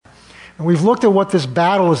And we've looked at what this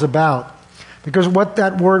battle is about. Because what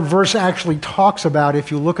that verse actually talks about,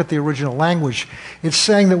 if you look at the original language, it's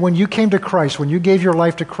saying that when you came to Christ, when you gave your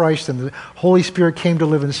life to Christ and the Holy Spirit came to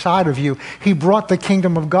live inside of you, He brought the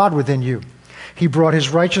kingdom of God within you. He brought His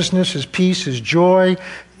righteousness, His peace, His joy.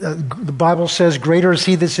 The Bible says, greater is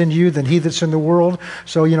He that's in you than he that's in the world.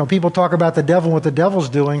 So, people talk about the devil and what the devil's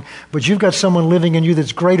doing, but you've got someone living in you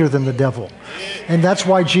that's greater than the devil. And that's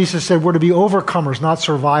why Jesus said we're to be overcomers, not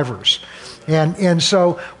survivors. And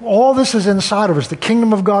so all this is inside of us, the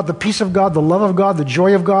kingdom of God, the peace of God, the love of God, the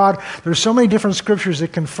joy of God. There's so many different scriptures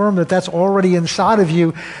that confirm that that's already inside of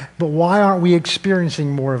you, but why aren't we experiencing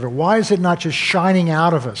more of it? Why is it not just shining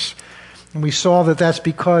out of us? And we saw that that's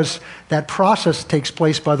because that process takes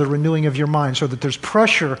place by the renewing of your mind, so that there's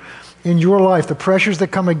pressure in your life, the pressures that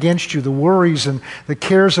come against you, the worries and the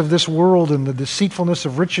cares of this world and the deceitfulness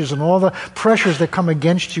of riches and all the pressures that come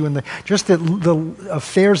against you and the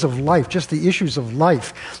affairs of life, just the issues of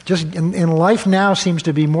life. And life now seems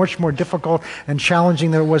to be much more difficult and challenging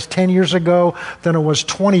than it was 10 years ago, than it was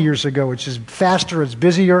 20 years ago. It's just faster, it's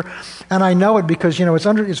busier. And I know it because,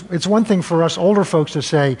 it's one thing for us older folks to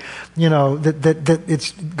say, that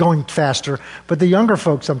it's going faster. But the younger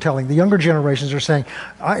folks, the younger generations are saying,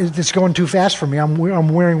 it's going too fast for me. I'm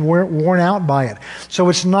worn out by it. So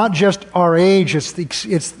it's not just our age, it's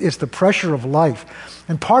the pressure of life.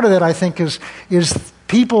 And part of that, I think, is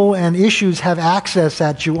people and issues have access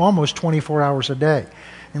at you almost 24 hours a day,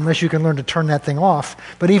 unless you can learn to turn that thing off.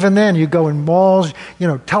 But even then, you go in malls,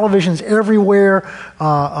 television's everywhere.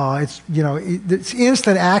 It's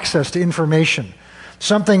instant access to information.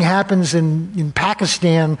 Something happens in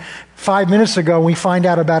Pakistan 5 minutes ago, and we find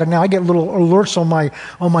out about it now. I get little alerts on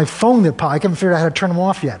my phone that pop. I haven't figured out how to turn them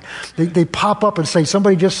off yet. They pop up and say,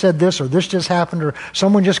 somebody just said this, or this just happened, or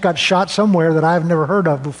someone just got shot somewhere that I've never heard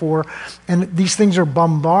of before. And these things are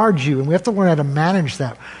bombard you, and we have to learn how to manage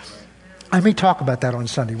that. I may talk about that on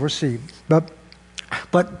Sunday. We'll see. But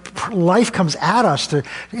life comes at us to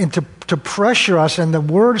pressure us, and the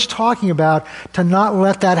Word is talking about to not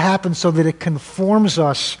let that happen so that it conforms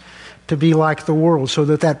us to be like the world, so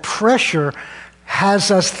that pressure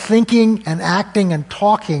has us thinking and acting and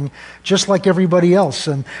talking just like everybody else.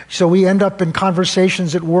 And so we end up in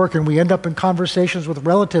conversations at work, and we end up in conversations with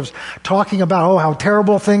relatives talking about, how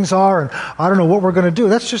terrible things are, and I don't know what we're going to do.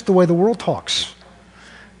 That's just the way the world talks.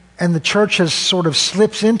 And the church has sort of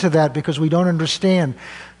slips into that because we don't understand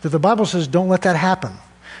that the Bible says don't let that happen.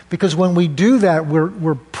 Because when we do that,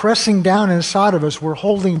 we're pressing down inside of us. We're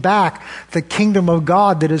holding back the kingdom of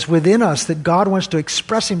God that is within us, that God wants to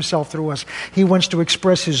express Himself through us. He wants to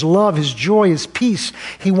express His love, His joy, His peace.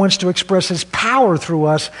 He wants to express His power through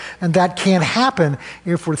us. And that can't happen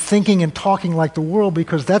if we're thinking and talking like the world,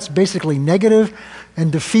 because that's basically negative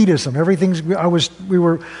and defeatism.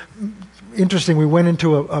 Interesting, we went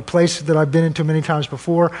into a place that I've been into many times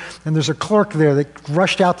before, and there's a clerk there that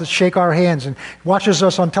rushed out to shake our hands and watches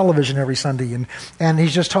us on television every Sunday, and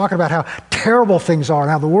he's just talking about how terrible things are and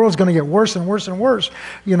how the world's going to get worse and worse and worse,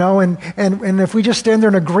 and if we just stand there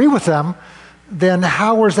and agree with them, then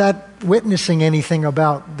how is that witnessing anything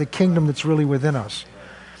about the kingdom that's really within us?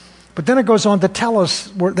 But then it goes on to tell us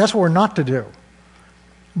that's what we're not to do.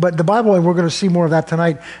 But the Bible, and we're going to see more of that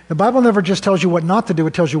tonight, the Bible never just tells you what not to do,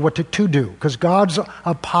 it tells you what to do, because God's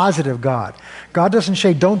a positive God. God doesn't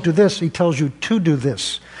say, don't do this, He tells you to do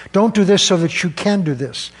this. Don't do this so that you can do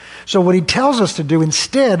this. So what He tells us to do,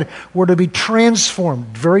 instead, we're to be transformed.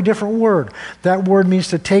 Very different word. That word means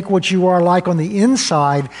to take what you are like on the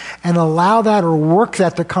inside and allow that or work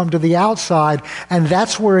that to come to the outside, and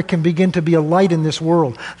that's where it can begin to be a light in this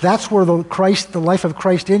world. That's where the life of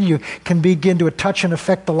Christ in you can begin to touch and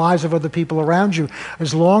affect the lives of other people around you.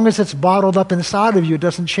 As long as it's bottled up inside of you, it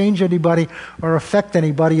doesn't change anybody or affect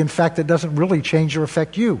anybody. In fact, it doesn't really change or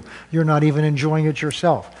affect you. You're not even enjoying it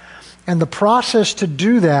yourself. And the process to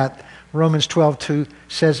do that, Romans 12:2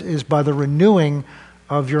 says, is by the renewing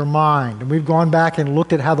of your mind. And we've gone back and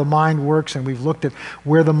looked at how the mind works, and we've looked at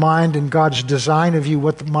where the mind and God's design of you,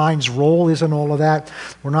 what the mind's role is in all of that.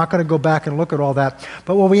 We're not going to go back and look at all that.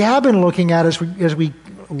 But what we have been looking at as we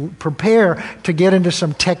prepare to get into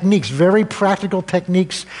some techniques, very practical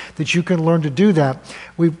techniques that you can learn to do that.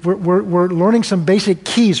 We're learning some basic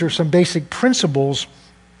keys or some basic principles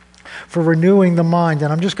for renewing the mind.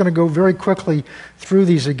 And I'm just going to go very quickly through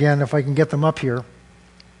these again, if I can get them up here.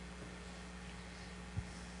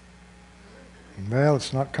 Well,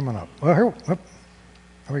 it's not coming up. Well, here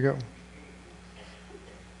we go.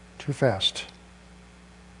 Too fast.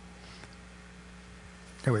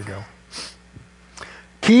 There we go.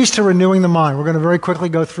 Keys to renewing the mind. We're going to very quickly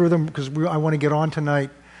go through them because I want to get on tonight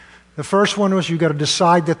The first one was you've got to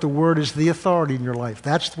decide that the Word is the authority in your life.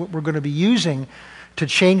 That's what we're going to be using to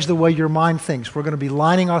change the way your mind thinks. We're going to be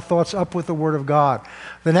lining our thoughts up with the Word of God.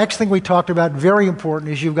 The next thing we talked about, very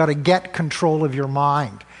important, is you've got to get control of your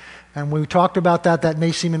mind. And when we talked about that, that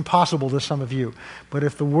may seem impossible to some of you. But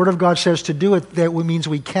if the Word of God says to do it, that means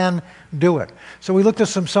we can do it. So we looked at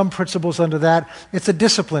some principles under that. It's a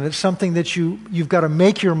discipline. It's something that you've got to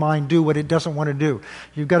make your mind do what it doesn't want to do.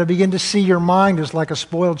 You've got to begin to see your mind as like a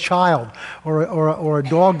spoiled child or a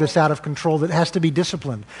dog that's out of control that has to be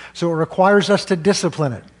disciplined. So it requires us to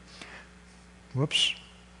discipline it. Whoops.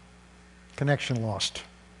 Connection lost.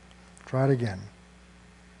 Try it again.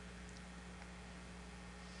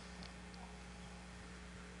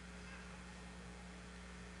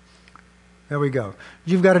 There we go.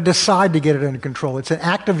 You've got to decide to get it under control. It's an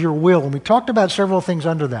act of your will. And we talked about several things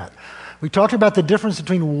under that. We talked about the difference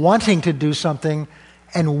between wanting to do something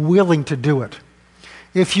and willing to do it.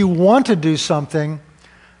 If you want to do something,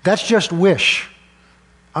 that's just wish.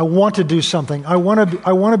 I want to do something. I want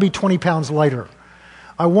to be 20 pounds lighter.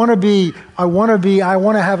 I want to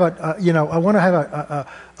have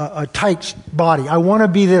a tight body. I want to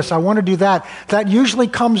be this. I want to do that. That usually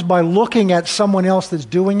comes by looking at someone else that's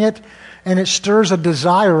doing it, and it stirs a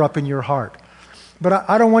desire up in your heart. But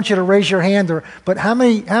I don't want you to raise your hand. But how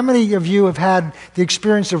many of you have had the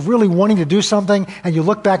experience of really wanting to do something, and you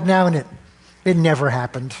look back now and it never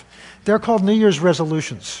happened? They're called New Year's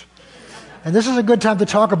resolutions. And this is a good time to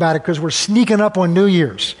talk about it because we're sneaking up on New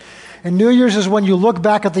Year's. And New Year's is when you look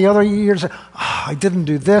back at the other years, I didn't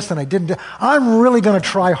do this and I didn't do, I'm really going to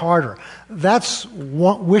try harder. That's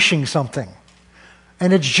wishing something.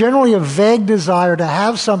 And it's generally a vague desire to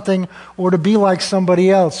have something or to be like somebody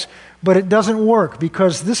else. But it doesn't work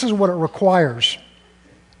because this is what it requires.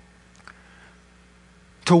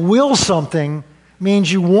 To will something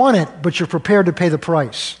means you want it, but you're prepared to pay the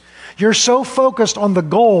price. You're so focused on the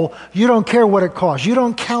goal, you don't care what it costs. You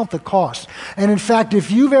don't count the cost. And in fact, if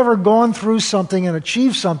you've ever gone through something and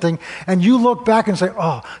achieved something, and you look back and say,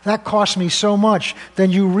 oh, that cost me so much, then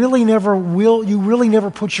you really never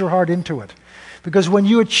put your heart into it. Because when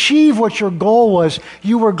you achieve what your goal was,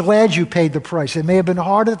 you were glad you paid the price. It may have been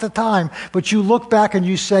hard at the time, but you look back and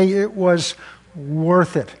you say it was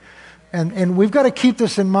worth it. And we've got to keep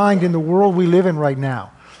this in mind in the world we live in right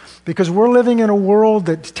now. Because we're living in a world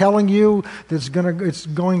that's telling you that it's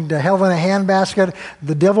going to hell in a handbasket.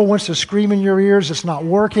 The devil wants to scream in your ears, it's not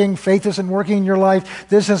working, faith isn't working in your life,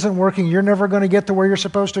 this isn't working, you're never going to get to where you're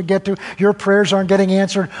supposed to get to, your prayers aren't getting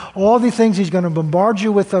answered. All the things he's going to bombard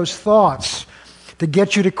you with those thoughts to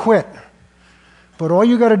get you to quit. But all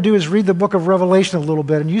you got to do is read the book of Revelation a little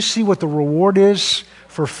bit and you see what the reward is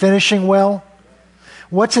for finishing well.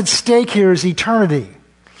 What's at stake here is eternity.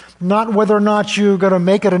 Not whether or not you're going to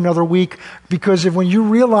make it another week, because when you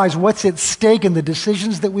realize what's at stake in the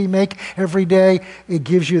decisions that we make every day, it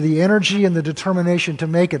gives you the energy and the determination to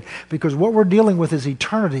make it. Because what we're dealing with is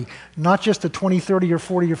eternity, not just the 20, 30, or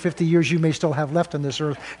 40, or 50 years you may still have left on this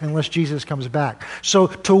earth unless Jesus comes back. So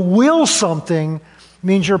to will something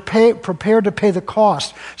means you're prepared to pay the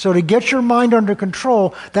cost. So to get your mind under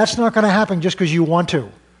control, that's not going to happen just because you want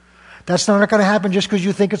to. That's not going to happen just because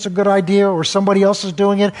you think it's a good idea or somebody else is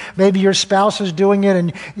doing it. Maybe your spouse is doing it.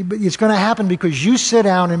 And it's going to happen because you sit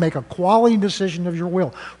down and make a quality decision of your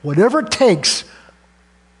will. Whatever it takes,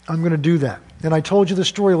 I'm going to do that. And I told you the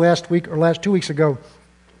story last 2 weeks ago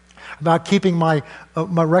about keeping my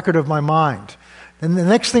record of my mind. And the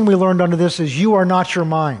next thing we learned under this is you are not your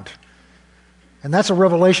mind. And that's a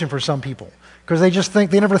revelation for some people. Because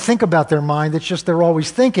they never think about their mind. It's just they're always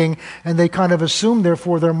thinking, and they kind of assume,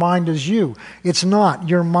 therefore, their mind is you. It's not.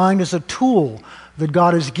 Your mind is a tool that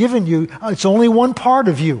God has given you. It's only one part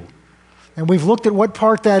of you. And we've looked at what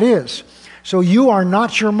part that is. So you are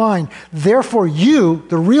not your mind. Therefore, you,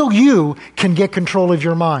 the real you, can get control of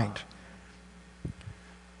your mind.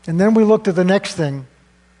 And then we looked at the next thing,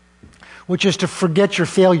 which is to forget your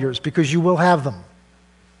failures, because you will have them.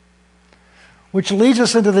 Which leads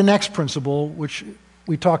us into the next principle, which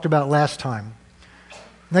we talked about last time.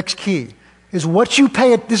 Next key is what you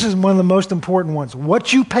pay, this is one of the most important ones.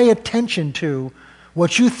 What you pay attention to,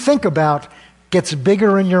 what you think about, gets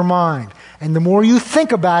bigger in your mind. And the more you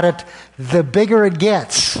think about it, the bigger it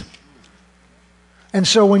gets. And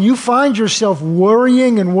so when you find yourself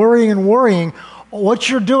worrying and worrying and worrying, what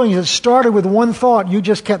you're doing is it started with one thought you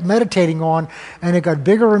just kept meditating on, and it got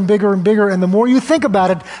bigger and bigger and bigger, and the more you think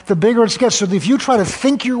about it, the bigger it gets. So if you try to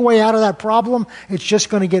think your way out of that problem, it's just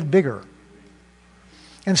going to get bigger.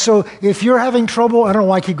 And so if you're having trouble, I don't know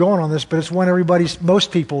why I keep going on this, but it's one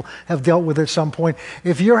most people have dealt with at some point.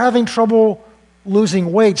 If you're having trouble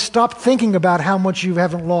losing weight, stop thinking about how much you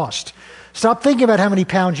haven't lost. Stop thinking about how many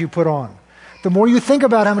pounds you put on. The more you think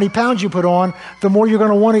about how many pounds you put on, the more you're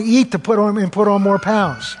going to want to eat to put on more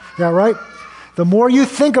pounds. Is that right? The more you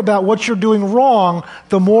think about what you're doing wrong,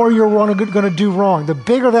 the more you're going to do wrong. The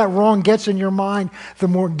bigger that wrong gets in your mind, the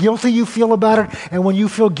more guilty you feel about it. And when you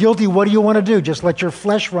feel guilty, what do you want to do? Just let your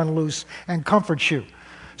flesh run loose and comfort you.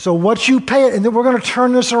 So what you pay, and then we're going to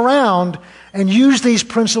turn this around and use these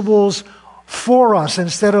principles for us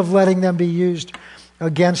instead of letting them be used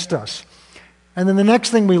against us. And then the next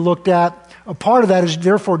thing we looked at, a part of that is,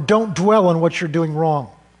 therefore, don't dwell on what you're doing wrong.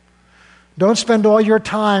 Don't spend all your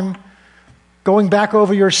time going back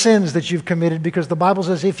over your sins that you've committed, because the Bible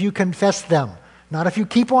says if you confess them, not if you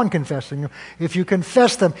keep on confessing them, if you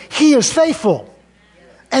confess them, He is faithful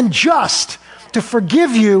and just to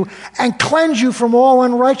forgive you and cleanse you from all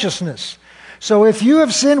unrighteousness. So if you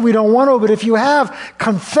have sinned, we don't want to, but if you have,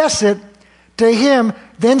 confess it to Him.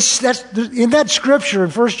 Then that's, in that scripture,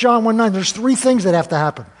 in 1 John 1:9, there's three things that have to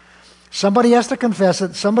happen. Somebody has to confess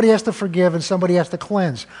it, somebody has to forgive, and somebody has to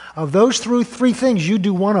cleanse. Of those three things, you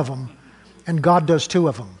do one of them, and God does two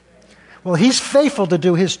of them. Well, He's faithful to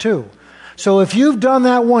do His two. So if you've done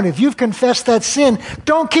that one, if you've confessed that sin,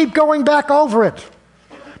 don't keep going back over it.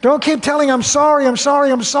 Don't keep telling, I'm sorry, I'm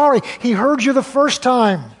sorry, I'm sorry. He heard you the first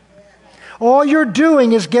time. All you're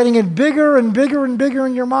doing is getting it bigger and bigger and bigger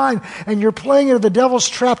in your mind, and you're playing into the devil's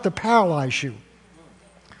trap to paralyze you.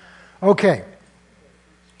 Okay.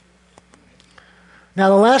 Now,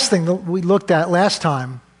 the last thing that we looked at last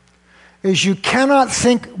time is you cannot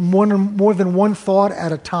think more than one thought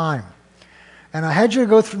at a time. And I had you to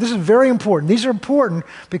go through, this is very important. These are important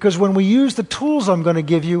because when we use the tools I'm going to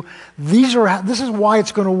give you, this is why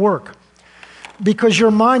it's going to work. Because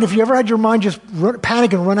your mind, if you ever had your mind just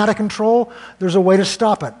panic and run out of control, there's a way to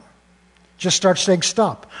stop it. Just start saying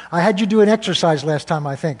stop. I had you do an exercise last time,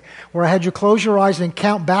 I think, where I had you close your eyes and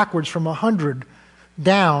count backwards from 100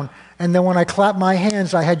 down, and then when I clapped my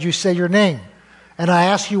hands, I had you say your name. And I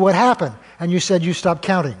asked you what happened, and you said you stopped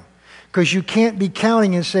counting. Because you can't be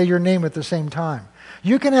counting and say your name at the same time.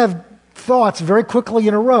 You can have thoughts very quickly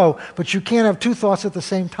in a row, but you can't have two thoughts at the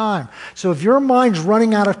same time. So if your mind's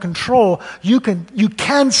running out of control, you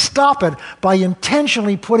can stop it by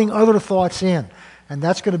intentionally putting other thoughts in. And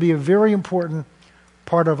that's going to be a very important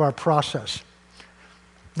part of our process.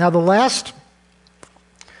 Now the last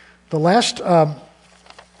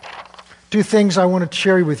two things I want to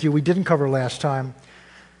share with you we didn't cover last time.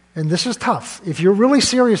 And this is tough. If you're really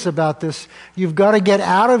serious about this, you've got to get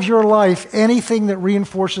out of your life anything that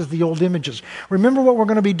reinforces the old images. Remember what we're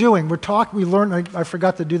going to be doing. We learned, I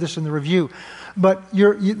forgot to do this in the review, but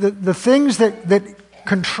the things that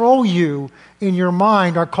control you in your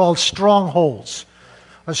mind are called strongholds.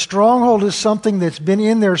 A stronghold is something that's been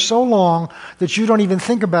in there so long that you don't even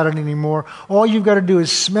think about it anymore. All you've got to do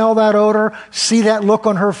is smell that odor, see that look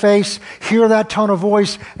on her face, hear that tone of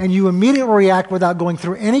voice, and you immediately react without going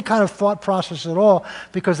through any kind of thought process at all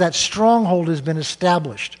because that stronghold has been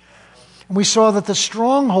established. And we saw that the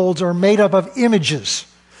strongholds are made up of images.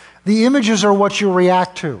 The images are what you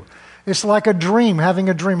react to. It's like a dream, having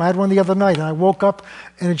a dream. I had one the other night, and I woke up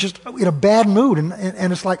and it's just in a bad mood.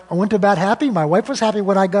 And it's like I went to bed happy. My wife was happy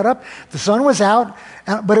when I got up. The sun was out,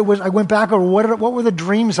 but I went back over what were the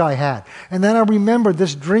dreams I had. And then I remembered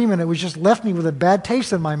this dream, and it was just left me with a bad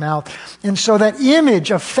taste in my mouth. And so that image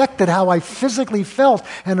affected how I physically felt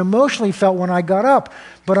and emotionally felt when I got up.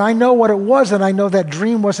 But I know what it was, and I know that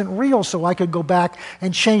dream wasn't real, so I could go back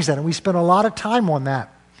and change that. And we spent a lot of time on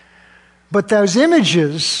that. But those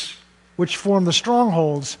images, which form the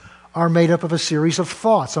strongholds, are made up of a series of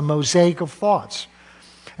thoughts, a mosaic of thoughts.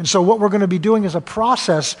 And so what we're going to be doing is a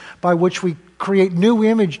process by which we create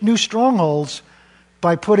new strongholds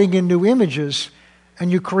by putting in new images,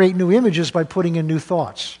 and you create new images by putting in new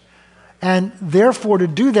thoughts. And therefore, to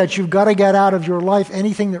do that, you've got to get out of your life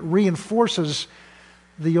anything that reinforces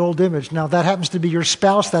the old image. Now, that happens to be your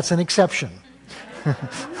spouse, that's an exception.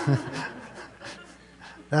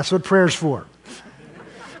 That's what prayer's for.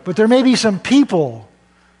 But there may be some people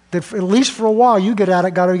that, at least for a while, got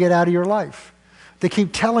to get out of your life. They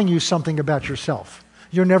keep telling you something about yourself.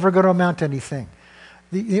 You're never going to amount to anything.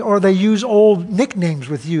 Or they use old nicknames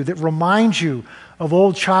with you that remind you of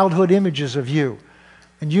old childhood images of you.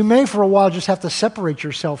 And you may, for a while, just have to separate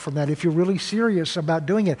yourself from that if you're really serious about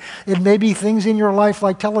doing it. It may be things in your life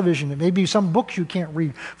like television. It may be some books you can't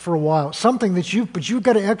read for a while. Something but you've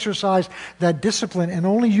got to exercise that discipline, and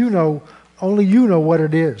only you know what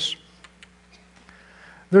it is.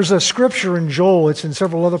 There's a scripture in Joel, it's in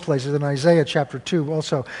several other places, in Isaiah chapter 2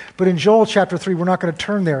 also. But in Joel chapter 3, we're not going to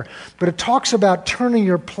turn there. But it talks about turning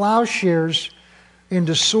your plowshares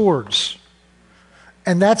into swords.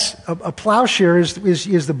 And that's a plowshare is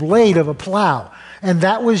the blade of a plow. And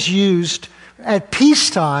that was used at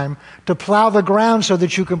peacetime to plow the ground so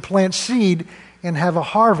that you can plant seed and have a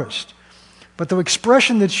harvest. But the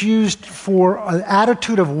expression that's used for an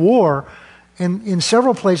attitude of war in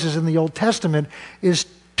several places in the Old Testament is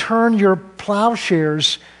turn your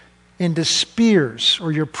plowshares into spears,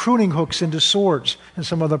 or your pruning hooks into swords in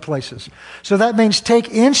some other places. So that means take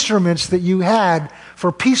instruments that you had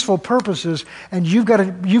for peaceful purposes, and you've got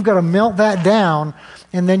to melt that down,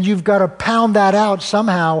 and then you've got to pound that out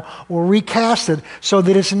somehow or recast it so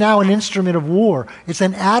that it's now an instrument of war. It's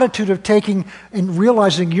an attitude of taking and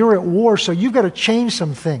realizing you're at war, so you've got to change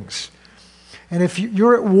some things. And if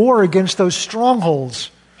you're at war against those strongholds,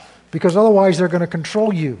 because otherwise they're going to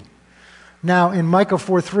control you. Now, in Micah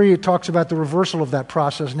 4:3, it talks about the reversal of that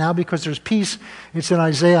process. Now, because there's peace, it's in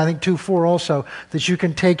Isaiah, I think 2:4 also, that you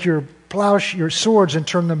can take your swords and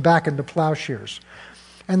turn them back into plowshares.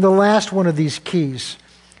 And the last one of these keys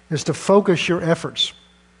is to focus your efforts.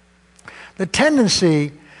 The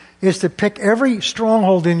tendency is to pick every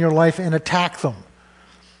stronghold in your life and attack them.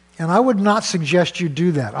 And I would not suggest you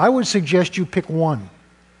do that. I would suggest you pick one.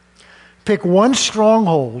 Pick one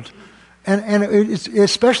stronghold, and it's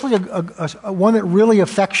especially a one that really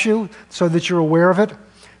affects you so that you're aware of it.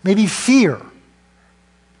 Maybe fear.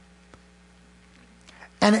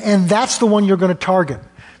 And that's the one you're going to target.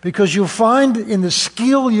 Because you'll find in the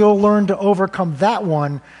skill you'll learn to overcome that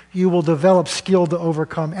one, you will develop skill to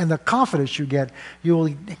overcome. And the confidence you get, you will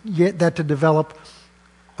get that to develop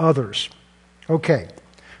others. Okay.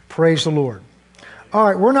 Praise the Lord. All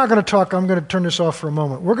right, we're not going to talk. I'm going to turn this off for a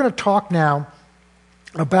moment. We're going to talk now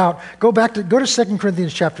about, go to 2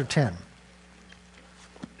 Corinthians chapter 10.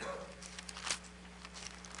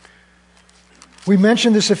 We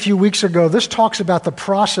mentioned this a few weeks ago. This talks about the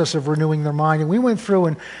process of renewing their mind. And we went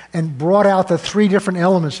through and brought out the three different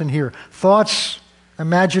elements in here: thoughts,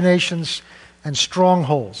 imaginations, and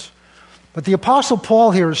strongholds. But the Apostle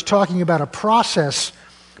Paul here is talking about a process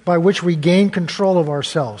by which we gain control of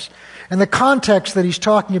ourselves. And the context that he's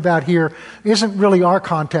talking about here isn't really our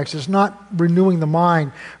context. It's not renewing the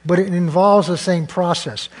mind, but it involves the same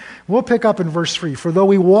process. We'll pick up in verse 3. For though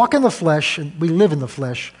we walk in the flesh, and we live in the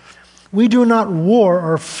flesh, we do not war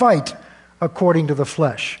or fight according to the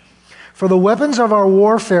flesh. For the weapons of our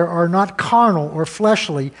warfare are not carnal or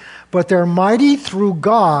fleshly, but they're mighty through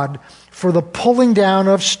God for the pulling down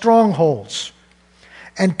of strongholds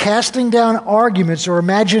and casting down arguments or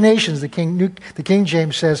imaginations, the King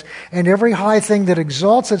James says, and every high thing that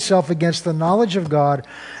exalts itself against the knowledge of God,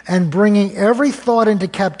 and bringing every thought into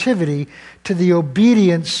captivity to the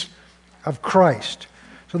obedience of Christ.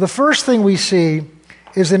 So the first thing we see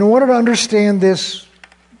is, in order to understand this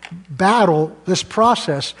battle, this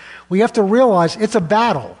process, we have to realize it's a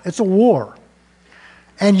battle. It's a war.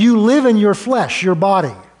 And you live in your flesh, your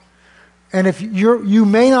body. And if you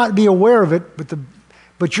may not be aware of it,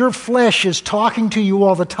 but your flesh is talking to you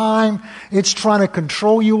all the time. It's trying to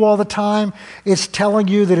control you all the time. It's telling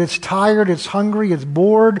you that it's tired, it's hungry, it's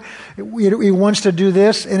bored. It wants to do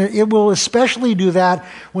this. And it will especially do that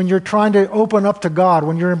when you're trying to open up to God.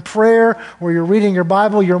 When you're in prayer or you're reading your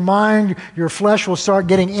Bible, your mind, your flesh will start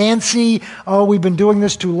getting antsy. Oh, we've been doing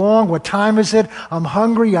this too long. What time is it? I'm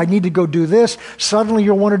hungry. I need to go do this. Suddenly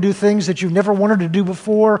you'll want to do things that you've never wanted to do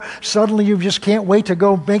before. Suddenly you just can't wait to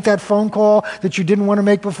go make that phone call that you didn't want to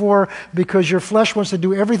make before, because your flesh wants to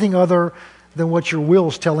do everything other than what your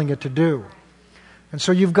will's telling it to do. And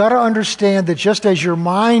so you've got to understand that just as your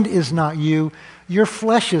mind is not you, your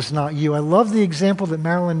flesh is not you. I love the example that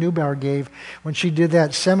Marilyn Neubauer gave when she did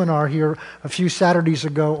that seminar here a few Saturdays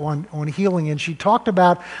ago on healing, and she talked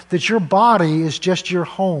about that your body is just your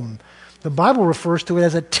home. The Bible refers to it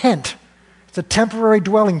as a tent. It's a temporary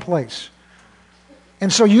dwelling place.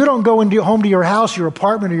 And so you don't go home to your house, your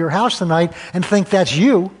apartment, or your house tonight and think that's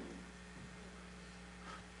you.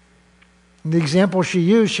 And the example she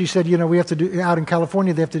used, she said, we have to do, out in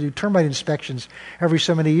California, they have to do termite inspections every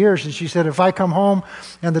so many years. And she said, if I come home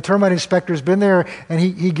and the termite inspector's been there and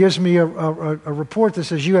he gives me a report that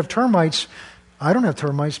says you have termites, I don't have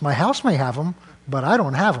termites. My house may have them, but I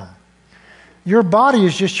don't have them. Your body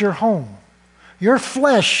is just your home. Your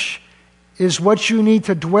flesh is what you need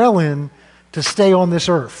to dwell in to stay on this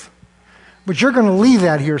earth. But you're going to leave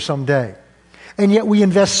that here someday. And yet we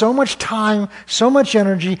invest so much time, so much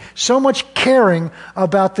energy, so much caring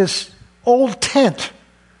about this old tent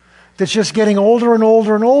that's just getting older and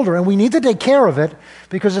older and older. And we need to take care of it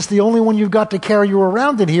because it's the only one you've got to carry you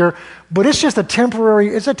around in here. But it's just a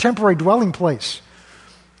temporary dwelling place.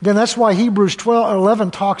 Again, that's why Hebrews 11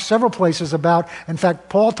 talks several places about, in fact,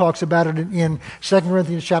 Paul talks about it in 2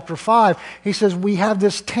 Corinthians chapter 5. He says, we have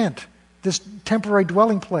this tent, this temporary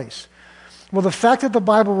dwelling place. Well, the fact that the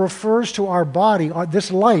Bible refers to our body,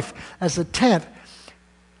 this life, as a tent,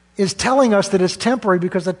 is telling us that it's temporary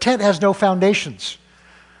because the tent has no foundations.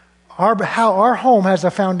 Our home has a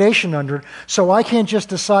foundation under it, so I can't just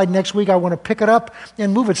decide next week I want to pick it up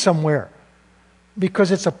and move it somewhere,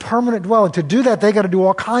 because it's a permanent dwelling. To do that, they got to do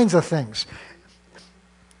all kinds of things.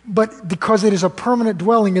 But because it is a permanent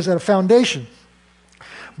dwelling, is a foundation.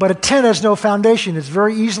 But a tent has no foundation. It's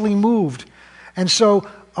very easily moved. And so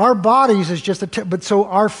our bodies is just a tent. But so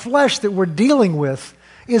our flesh that we're dealing with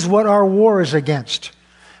is what our war is against.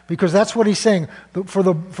 Because that's what he's saying. For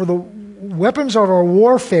the weapons of our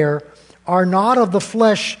warfare are not of the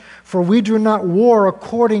flesh, for we do not war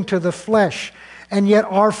according to the flesh. And yet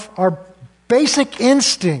our basic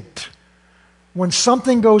instinct, when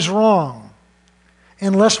something goes wrong,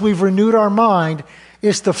 unless we've renewed our mind,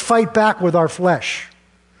 is to fight back with our flesh.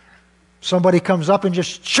 Somebody comes up and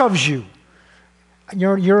just shoves you.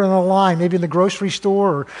 You're in a line, maybe in the grocery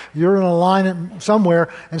store, or you're in a line somewhere,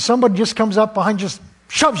 and somebody just comes up behind, just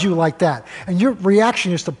shoves you like that. And your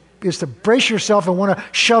reaction is to brace yourself and want to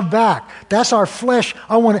shove back. That's our flesh.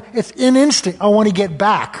 It's in instinct. I want to get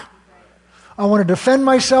back. I want to defend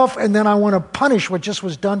myself, and then I want to punish what just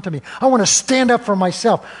was done to me. I want to stand up for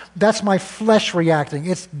myself. That's my flesh reacting.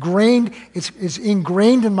 It's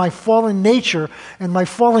ingrained in my fallen nature, and my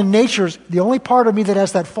fallen nature is the only part of me that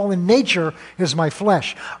has that fallen nature is my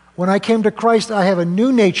flesh. When I came to Christ, I have a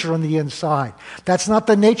new nature on the inside. That's not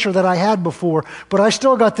the nature that I had before, but I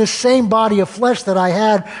still got this same body of flesh that I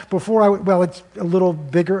had before. It's a little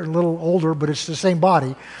bigger, a little older, but it's the same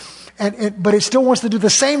body. But it still wants to do the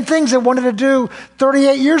same things it wanted to do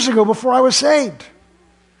 38 years ago before I was saved.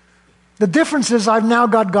 The difference is I've now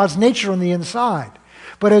got God's nature on the inside.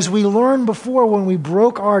 But as we learned before, when we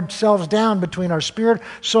broke ourselves down between our spirit,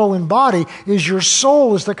 soul, and body, is your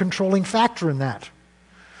soul is the controlling factor in that.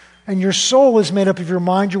 And your soul is made up of your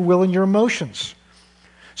mind, your will, and your emotions.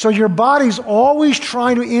 So your body's always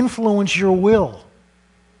trying to influence your will.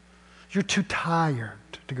 You're too tired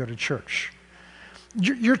to go to church.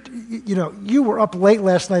 You were up late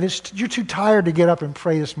last night. You're too tired to get up and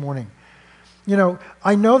pray this morning.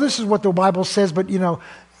 I know this is what the Bible says, but you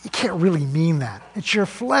can't really mean that. It's your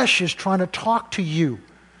flesh is trying to talk to you,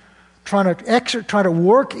 trying to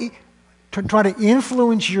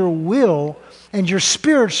influence your will, and your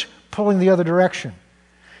spirit's pulling the other direction.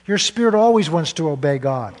 Your spirit always wants to obey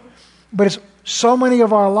God. But it's so many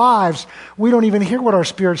of our lives, we don't even hear what our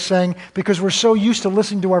spirit's saying because we're so used to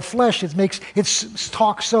listening to our flesh. It's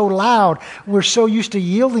talk so loud. We're so used to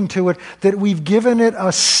yielding to it that we've given it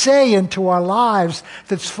a say into our lives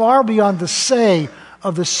that's far beyond the say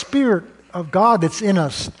of the Spirit of God that's in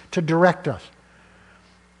us to direct us.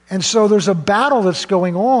 And so there's a battle that's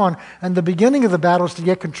going on, and the beginning of the battle is to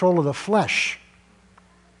get control of the flesh.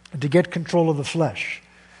 To get control of the flesh.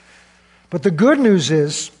 But the good news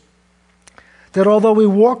is that although we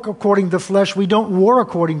walk according to the flesh, we don't war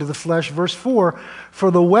according to the flesh. Verse 4,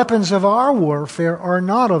 for the weapons of our warfare are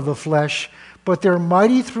not of the flesh, but they're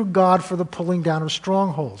mighty through God for the pulling down of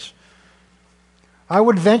strongholds. I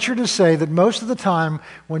would venture to say that most of the time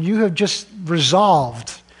when you have just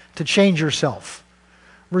resolved to change yourself,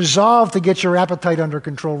 resolved to get your appetite under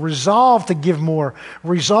control, resolved to give more,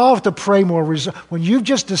 resolved to pray more, when you've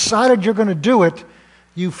just decided you're going to do it,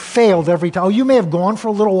 you failed every time. You may have gone for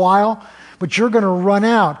a little while, but you're going to run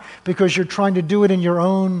out because you're trying to do it in your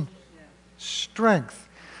own strength.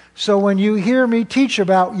 So when you hear me teach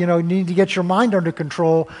about, need to get your mind under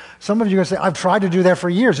control, some of you are going to say, I've tried to do that for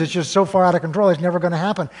years. It's just so far out of control, it's never going to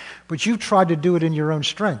happen. But you've tried to do it in your own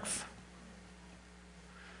strength.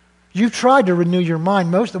 You've tried to renew your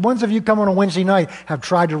mind. The ones of you come on a Wednesday night have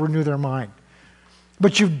tried to renew their mind.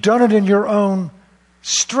 But you've done it in your own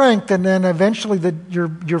strength, and then eventually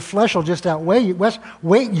your flesh will just outweigh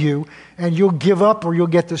you, and you'll give up or you'll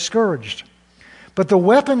get discouraged. But the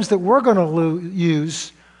weapons that we're going to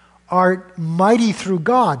use are mighty through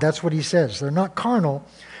God. That's what he says. They're not carnal,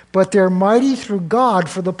 but they're mighty through God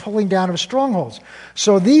for the pulling down of strongholds.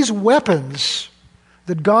 So these weapons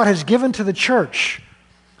that God has given to the church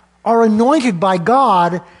are anointed by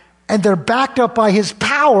God, and they're backed up by his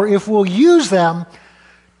power if we'll use them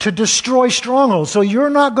to destroy strongholds. So you're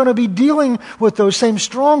not going to be dealing with those same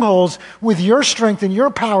strongholds with your strength and your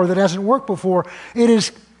power that hasn't worked before. It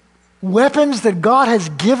is weapons that God has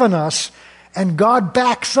given us, and God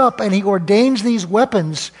backs up, and he ordains these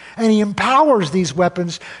weapons, and he empowers these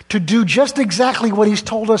weapons to do just exactly what he's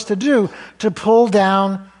told us to do, to pull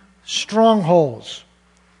down strongholds.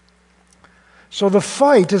 So the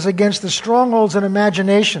fight is against the strongholds and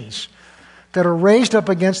imaginations that are raised up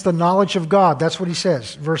against the knowledge of God. That's what he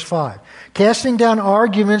says, verse 5. Casting down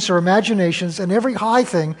arguments or imaginations and every high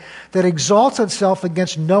thing that exalts itself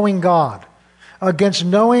against knowing God, against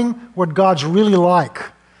knowing what God's really like,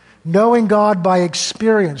 knowing God by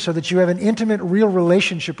experience so that you have an intimate, real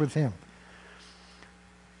relationship with him.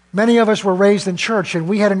 Many of us were raised in church and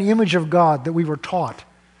we had an image of God that we were taught.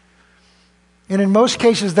 And in most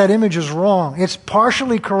cases that image is wrong. It's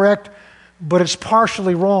partially correct, but it's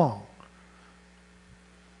partially wrong.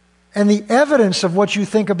 And the evidence of what you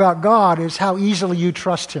think about God is how easily you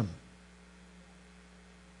trust him.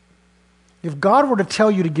 If God were to tell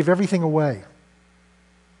you to give everything away,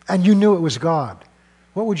 and you knew it was God,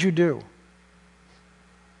 what would you do?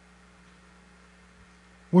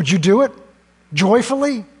 Would you do it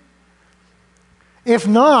joyfully? If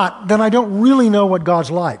not, then I don't really know what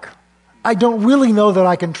God's like. I don't really know that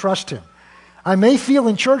I can trust him. I may feel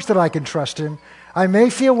in church that I can trust him. I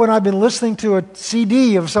may feel when I've been listening to a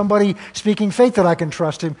CD of somebody speaking faith that I can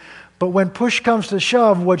trust him. But when push comes to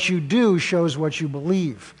shove, what you do shows what you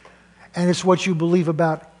believe. And it's what you believe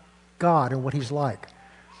about God and what he's like.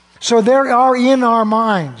 So there are in our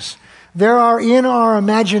minds, there are in our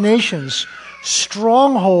imaginations,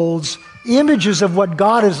 strongholds, images of what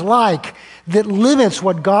God is like that limits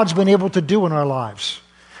what God's been able to do in our lives.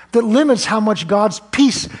 That limits how much God's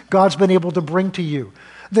peace God's been able to bring to you.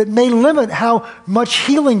 That may limit how much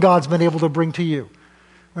healing God's been able to bring to you.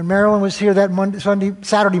 When Marilyn was here that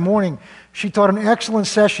Saturday morning, she taught an excellent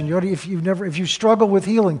session. If you struggle with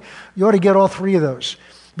healing, you ought to get all three of those.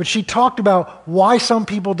 But she talked about why some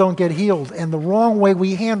people don't get healed and the wrong way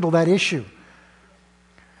we handle that issue.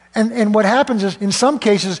 And what happens is, in some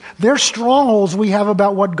cases, there's strongholds we have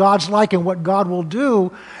about what God's like and what God will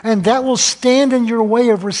do, and that will stand in your way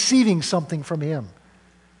of receiving something from him.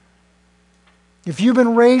 If you've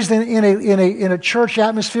been raised in a church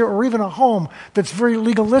atmosphere or even a home that's very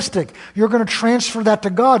legalistic, you're going to transfer that to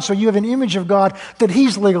God, so you have an image of God that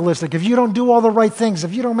he's legalistic. If you don't do all the right things,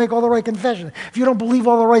 if you don't make all the right confessions, if you don't believe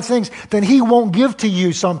all the right things, then he won't give to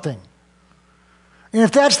you something. And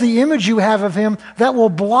if that's the image you have of him, that will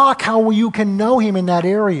block how you can know him in that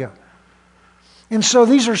area. And so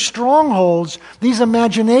these are strongholds. These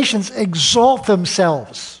imaginations exalt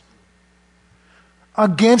themselves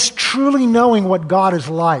against truly knowing what God is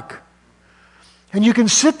like. And you can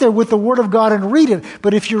sit there with the Word of God and read it,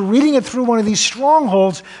 but if you're reading it through one of these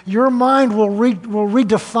strongholds, your mind will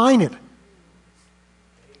redefine it.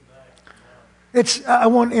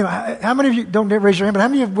 How many of you, don't raise your hand, but how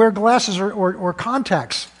many of you wear glasses or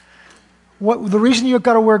contacts? The reason you've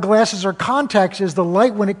got to wear glasses or contacts is the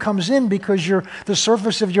light when it comes in, because the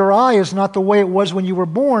surface of your eye is not the way it was when you were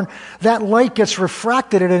born. That light gets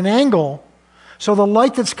refracted at an angle. So the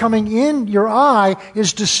light that's coming in your eye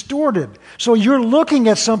is distorted. So you're looking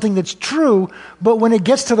at something that's true, but when it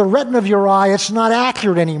gets to the retina of your eye, it's not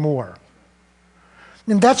accurate anymore.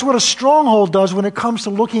 And that's what a stronghold does when it comes to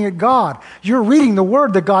looking at God. You're reading the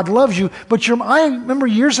Word that God loves you, but I remember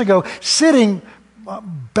years ago sitting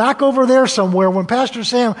back over there somewhere when Pastor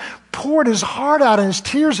Sam poured his heart out and his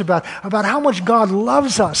tears about how much God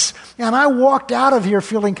loves us. And I walked out of here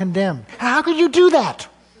feeling condemned. How could you do that?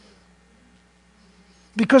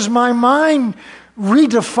 Because my mind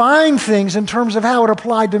redefined things in terms of how it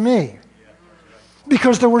applied to me.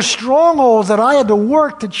 Because there were strongholds that I had to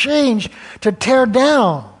work to change, to tear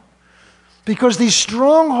down. Because these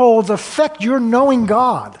strongholds affect your knowing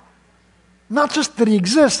God. Not just that he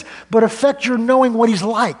exists, but affect your knowing what he's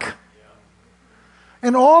like.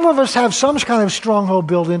 And all of us have some kind of stronghold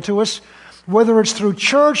built into us, whether it's through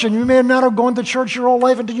church, and you may not have gone to church your whole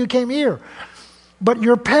life until you came here. But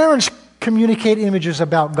your parents communicate images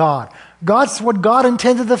about God. That's what God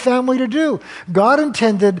intended the family to do. God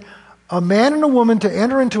intended a man and a woman to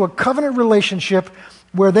enter into a covenant relationship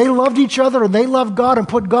where they loved each other and they loved God and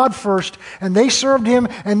put God first, and they served him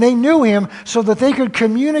and they knew him so that they could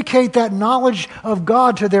communicate that knowledge of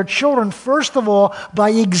God to their children, first of all,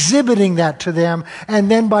 by exhibiting that to them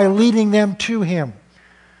and then by leading them to him.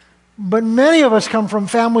 But many of us come from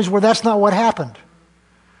families where that's not what happened.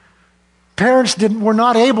 Parents were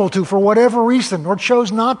not able to, for whatever reason, or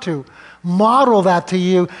chose not to, model that to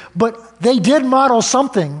you, but they did model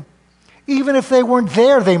something. Even if they weren't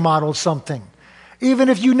there, they modeled something. Even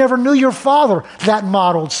if you never knew your father, that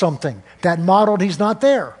modeled something. That modeled he's not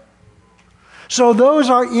there. So those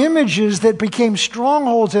are images that became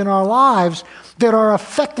strongholds in our lives that are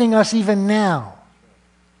affecting us even now.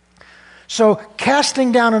 So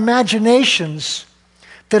casting down imaginations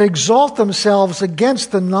that exalt themselves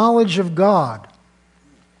against the knowledge of God.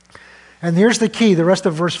 And here's the key, the rest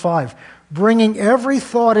of verse 5. bringing every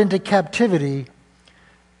thought into captivity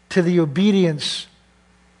to the obedience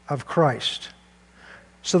of Christ.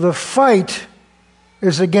 So the fight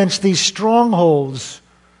is against these strongholds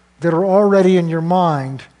that are already in your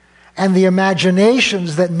mind and the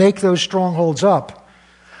imaginations that make those strongholds up,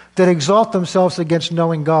 that exalt themselves against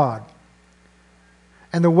knowing God.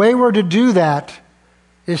 And the way we're to do that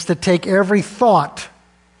is to take every thought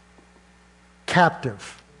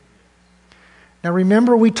captive. Now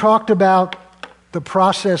remember, we talked about the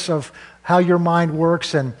process of how your mind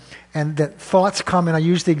works and that thoughts come, and I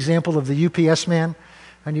used the example of the UPS man,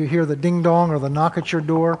 and you hear the ding dong or the knock at your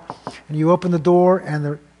door, and you open the door and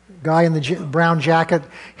the guy in the brown jacket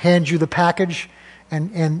hands you the package,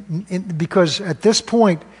 and because at this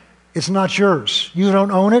point it's not yours. You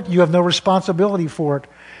don't own it. You have no responsibility for it.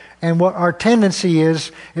 And what our tendency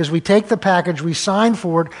is we take the package, we sign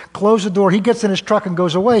for it, close the door, he gets in his truck and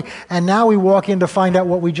goes away, and now we walk in to find out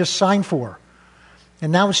what we just signed for.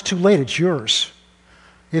 And now it's too late. It's yours.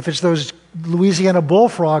 If it's those Louisiana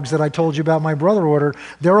bullfrogs that I told you about my brother ordered,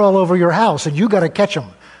 they're all over your house, and you got to catch them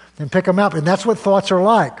and pick them up. And that's what thoughts are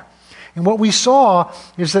like. And what we saw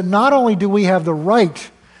is that not only do we have the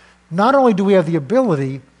right, not only do we have the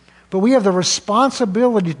ability, but we have the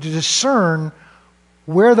responsibility to discern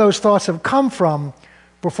where those thoughts have come from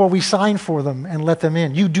before we sign for them and let them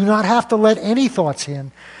in. You do not have to let any thoughts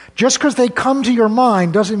in. Just because they come to your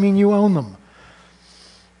mind doesn't mean you own them.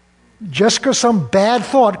 Just because some bad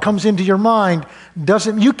thought comes into your mind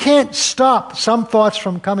you can't stop some thoughts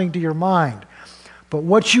from coming to your mind. But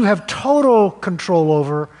what you have total control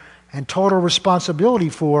over and total responsibility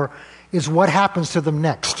for is what happens to them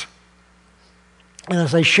next. And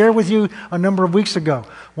as I shared with you a number of weeks ago,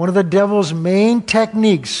 one of the devil's main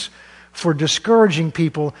techniques for discouraging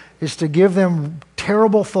people is to give them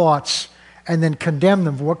terrible thoughts and then condemn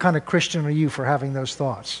them. What kind of Christian are you for having those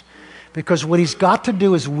thoughts? Because what he's got to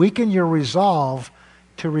do is weaken your resolve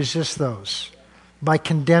to resist those by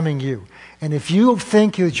condemning you. And if you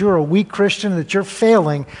think that you're a weak Christian, that you're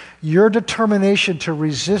failing, your determination to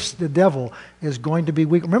resist the devil is going to be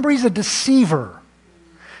weak. Remember, he's a deceiver.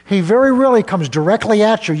 He very rarely comes directly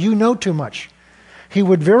at you. You know too much. He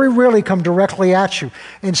would very rarely come directly at you.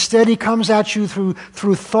 Instead, he comes at you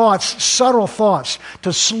through thoughts, subtle thoughts,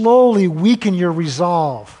 to slowly weaken your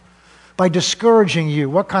resolve by discouraging you.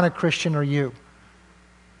 What kind of Christian are you?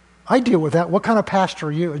 I deal with that. What kind of pastor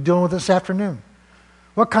are you? Dealing with this afternoon.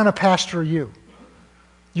 What kind of pastor are you?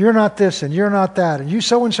 You're not this and you're not that, and you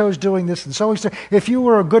so-and-so is doing this and so-and-so. If you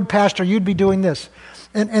were a good pastor, you'd be doing this.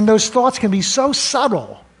 And those thoughts can be so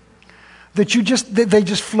subtle that they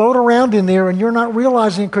just float around in there, and you're not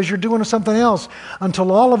realizing it because you're doing something else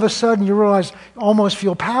until all of a sudden you realize, almost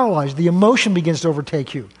feel paralyzed. The emotion begins to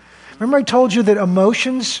overtake you. Remember I told you that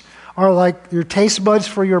emotions are like your taste buds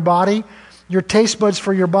for your body? Your taste buds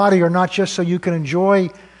for your body are not just so you can enjoy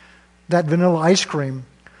that vanilla ice cream,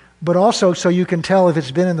 but also so you can tell if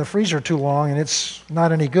it's been in the freezer too long and it's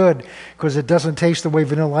not any good because it doesn't taste the way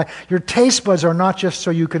vanilla. Your taste buds are not just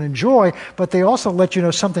so you can enjoy, but they also let you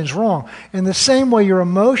know something's wrong. In the same way, your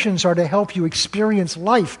emotions are to help you experience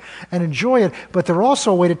life and enjoy it, but they're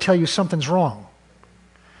also a way to tell you something's wrong.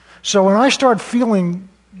 So when I start feeling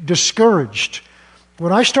discouraged,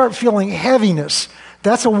 when I start feeling heaviness,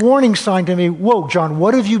 that's a warning sign to me. Whoa, John,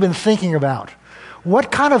 what have you been thinking about?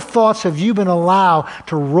 What kind of thoughts have you been allowed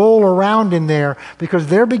to roll around in there because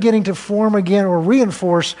they're beginning to form again or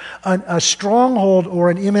reinforce a stronghold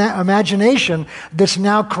or an imagination that's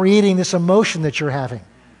now creating this emotion that you're having?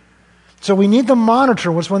 So we need to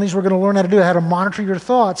monitor. What's one of these we're going to learn how to do, how to monitor your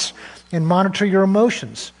thoughts and monitor your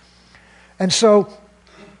emotions. And I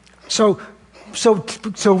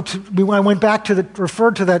went back to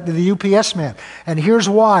referred to that, to the UPS man. And here's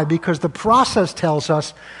why, because the process tells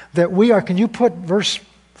us that we are, can you put verse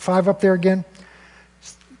 5 up there again?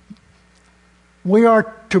 We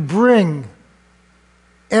are to bring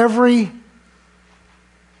every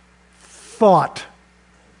thought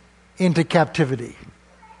into captivity.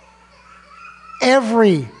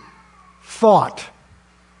 Every thought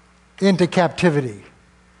into captivity.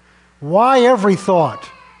 Why every thought?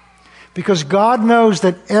 Because God knows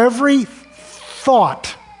that every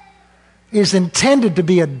thought is intended to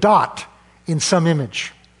be a dot in some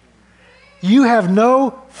image. You have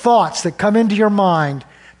no thoughts that come into your mind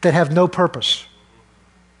that have no purpose.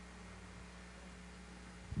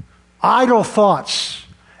 Idle thoughts.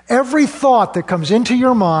 Every thought that comes into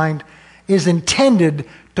your mind is intended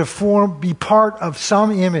to be part of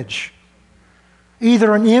some image.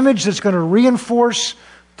 Either an image that's going to reinforce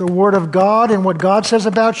the Word of God and what God says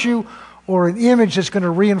about you, or an image that's going to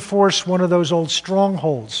reinforce one of those old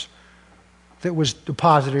strongholds that was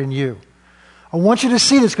deposited in you. I want you to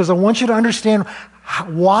see this because I want you to understand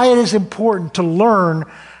why it is important to learn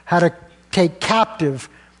how to take captive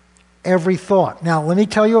every thought. Now, let me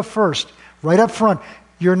tell you first, right up front,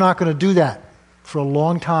 you're not going to do that for a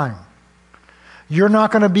long time. You're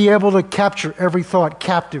not going to be able to capture every thought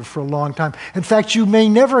captive for a long time. In fact, you may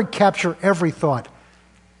never capture every thought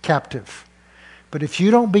captive. But if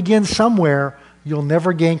you don't begin somewhere, you'll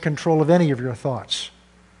never gain control of any of your thoughts.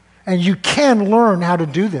 And you can learn how to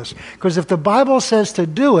do this. Because if the Bible says to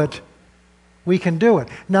do it, we can do it.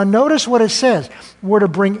 Now notice what it says. We're to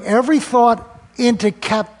bring every thought into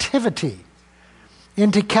captivity.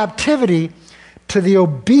 Into captivity to the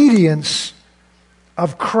obedience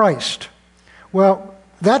of Christ. Well,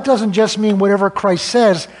 that doesn't just mean whatever Christ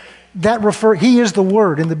says. He is the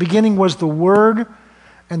Word. In the beginning was the Word,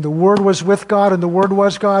 and the Word was with God, and the Word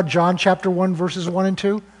was God. John chapter 1, verses 1 and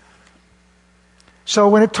 2. So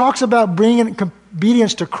when it talks about bringing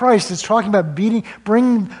obedience to Christ, it's talking about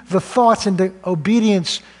bringing the thoughts into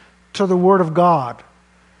obedience to the Word of God.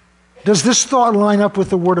 Does this thought line up with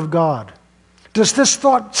the Word of God? Does this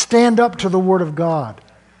thought stand up to the Word of God?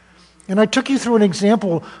 And I took you through an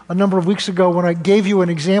example a number of weeks ago when I gave you an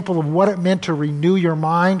example of what it meant to renew your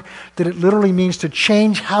mind, that it literally means to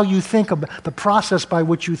change how you think, about the process by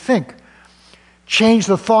which you think. Change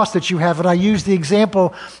the thoughts that you have. And I used the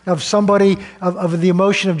example of somebody, of the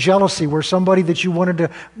emotion of jealousy, where somebody that you wanted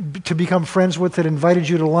to become friends with had invited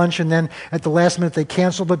you to lunch, and then at the last minute they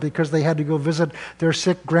canceled it because they had to go visit their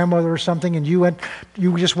sick grandmother or something, and you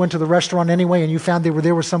just went to the restaurant anyway, and you found they were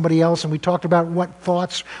there with somebody else, and we talked about what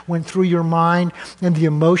thoughts went through your mind and the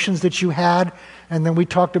emotions that you had. And then we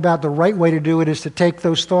talked about the right way to do it is to take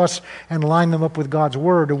those thoughts and line them up with God's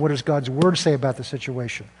Word, and what does God's Word say about the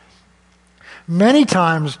situation. Many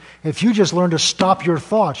times, if you just learn to stop your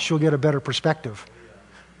thoughts, you'll get a better perspective.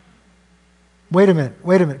 Wait a minute,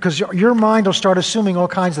 because your mind will start assuming all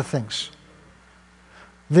kinds of things.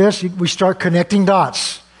 We start connecting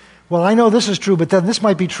dots. Well, I know this is true, but then this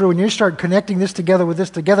might be true, and you start connecting this together with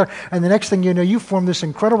this together, and the next thing you know, you form this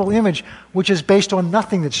incredible image, which is based on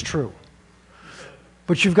nothing that's true.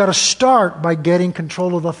 But you've got to start by getting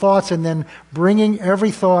control of the thoughts and then bringing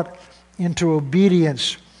every thought into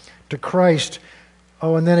obedience to Christ.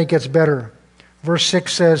 Oh, and then it gets better. Verse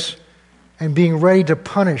 6 says, and being ready to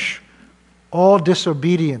punish all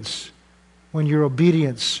disobedience when your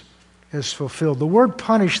obedience is fulfilled. The word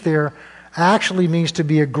punish there actually means to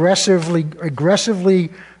be aggressively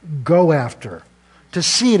go after, to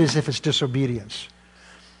see it as if it's disobedience.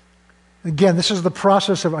 Again, this is the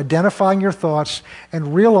process of identifying your thoughts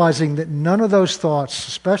and realizing that none of those thoughts,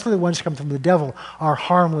 especially the ones that come from the devil, are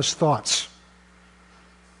harmless thoughts.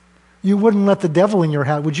 You wouldn't let the devil in your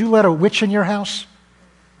house. Would you let a witch in your house?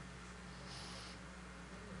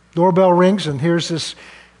 Doorbell rings, and here's this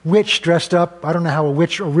witch dressed up. I don't know how a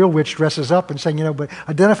real witch dresses up, and saying, but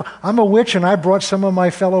identify, I'm a witch, and I brought some of my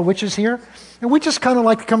fellow witches here, and we just kind of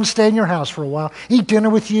like to come stay in your house for a while, eat dinner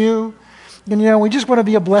with you, and we just want to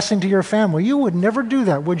be a blessing to your family. You would never do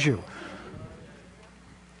that, would you?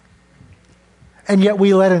 And yet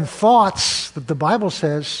we let in thoughts that the Bible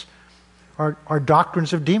says are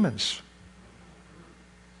doctrines of demons.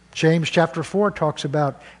 James chapter 4 talks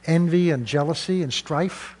about envy and jealousy and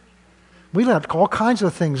strife. We let all kinds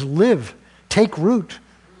of things live, take root,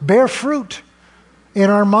 bear fruit in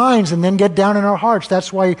our minds, and then get down in our hearts.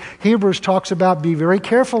 That's why Hebrews talks about be very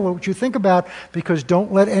careful what you think about, because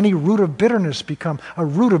don't let any root of bitterness become a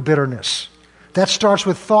root of bitterness. That starts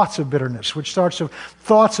with thoughts of bitterness, which starts with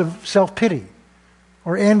thoughts of self-pity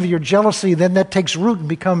or envy or jealousy. Then that takes root and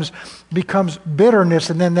becomes bitterness,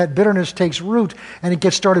 and then that bitterness takes root and it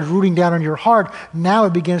gets started rooting down in your heart. Now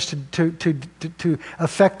it begins to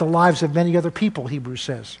affect the lives of many other people, Hebrews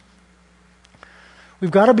says. We've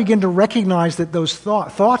got to begin to recognize that those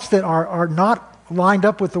thoughts that are not lined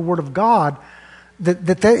up with the Word of God,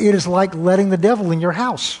 that it is like letting the devil in your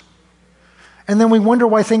house. And then we wonder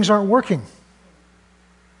why things aren't working.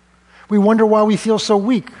 We wonder why we feel so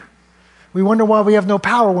weak. We wonder why we have no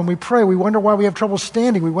power when we pray. We wonder why we have trouble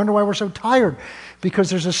standing. We wonder why we're so tired. Because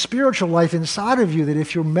there's a spiritual life inside of you that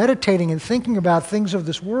if you're meditating and thinking about things of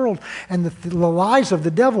this world and the lies of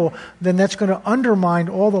the devil, then that's going to undermine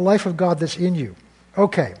all the life of God that's in you.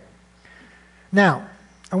 Okay. Now,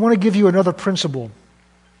 I want to give you another principle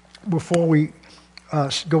before we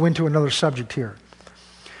go into another subject here.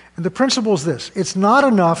 And the principle is this. It's not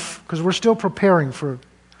enough, because we're still preparing for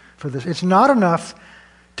this, it's not enough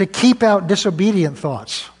to keep out disobedient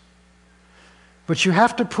thoughts. But you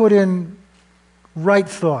have to put in right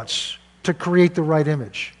thoughts to create the right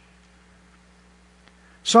image.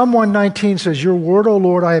 Psalm 119 says, your word, O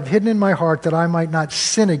Lord, I have hidden in my heart that I might not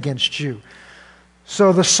sin against you.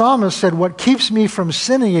 So the psalmist said, what keeps me from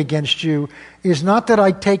sinning against you is not that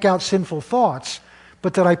I take out sinful thoughts,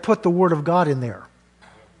 but that I put the Word of God in there.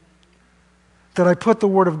 That I put the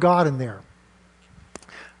Word of God in there.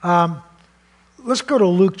 Let's go to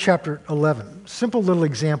Luke chapter 11. Simple little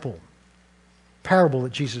example. Parable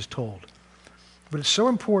that Jesus told. But it's so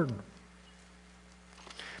important.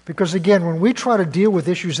 Because again, when we try to deal with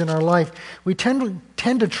issues in our life, we tend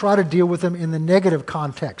to try to deal with them in the negative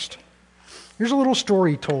context. Here's a little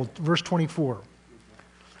story told, verse 24.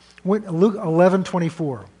 Luke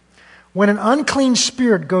 11:24. When an unclean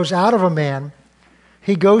spirit goes out of a man,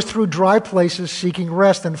 he goes through dry places seeking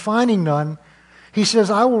rest, and finding none, he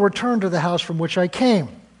says, I will return to the house from which I came.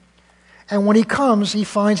 And when he comes, he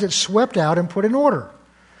finds it swept out and put in order.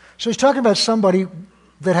 So he's talking about somebody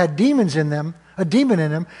that had demons in them, a demon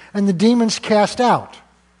in him, and the demon's cast out.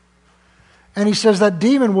 And he says that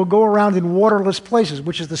demon will go around in waterless places,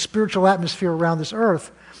 which is the spiritual atmosphere around this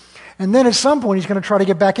earth. And then at some point he's going to try to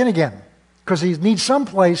get back in again, because he needs some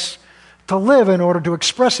place to live in order to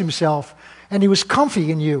express himself. And he was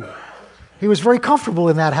comfy in you. He was very comfortable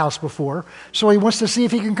in that house before, so he wants to see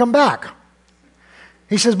if he can come back.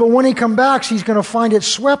 He says, but when he comes back, he's going to find it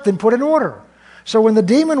swept and put in order. So when the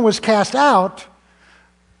demon was cast out,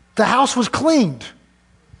 the house was cleaned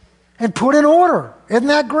and put in order. Isn't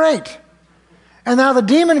that great? And now the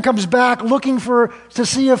demon comes back looking to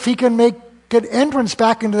see if he can get entrance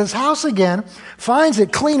back into this house again, finds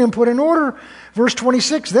it clean and put in order. Verse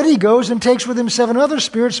 26, then he goes and takes with him 7 other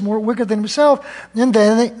spirits more wicked than himself, and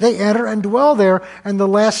then they enter and dwell there, and the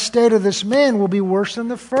last state of this man will be worse than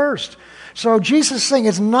the first. So Jesus is saying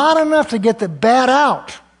it's not enough to get the bad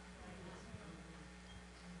out.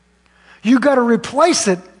 You got to replace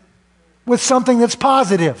it with something that's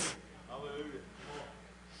positive.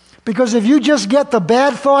 Because if you just get the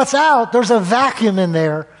bad thoughts out, there's a vacuum in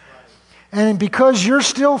there. And because we're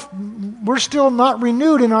still not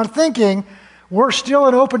renewed in our thinking, we're still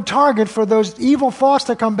an open target for those evil thoughts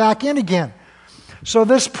to come back in again. So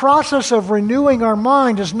this process of renewing our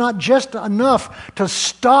mind is not just enough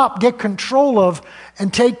to get control of,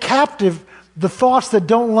 and take captive the thoughts that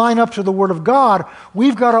don't line up to the Word of God.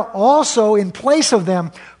 We've got to also, in place of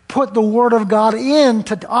them, put the Word of God in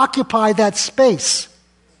to occupy that space.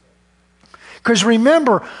 Because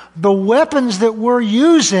remember, the weapons that we're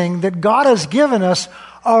using, that God has given us,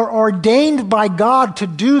 are ordained by God to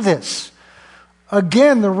do this.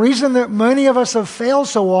 Again, the reason that many of us have failed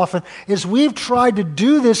so often is we've tried to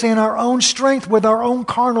do this in our own strength with our own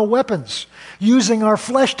carnal weapons, using our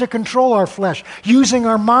flesh to control our flesh, using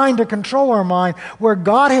our mind to control our mind, where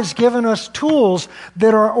God has given us tools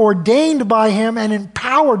that are ordained by Him and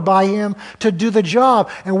empowered by Him to do the job.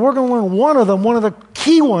 And we're going to learn one of them. One of the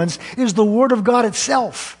key ones is the Word of God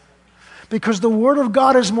itself. Because the Word of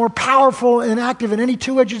God is more powerful and active than any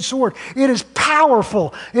two-edged sword. It is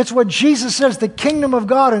powerful. It's what Jesus says, the kingdom of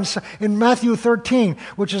God in Matthew 13,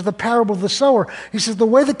 which is the parable of the sower. He says the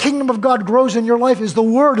way the kingdom of God grows in your life is the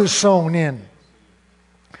Word is sown in.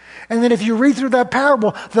 And then if you read through that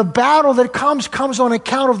parable, the battle that comes on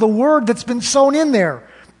account of the Word that's been sown in there.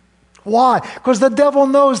 Why? Because the devil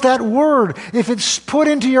knows that Word, if it's put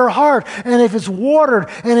into your heart, and if it's watered,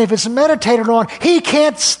 and if it's meditated on, he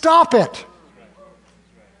can't stop it.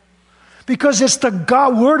 Because it's the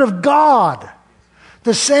Word of God.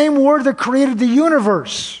 The same Word that created the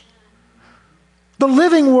universe. The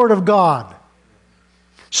living Word of God.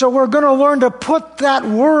 So we're going to learn to put that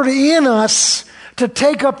Word in us to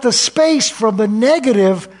take up the space from the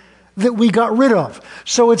negative that we got rid of.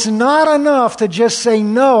 So it's not enough to just say,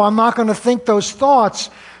 no, I'm not going to think those thoughts.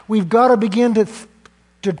 We've got to begin to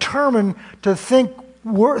determine to think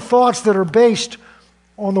thoughts that are based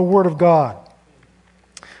on the Word of God.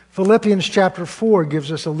 Philippians chapter 4 gives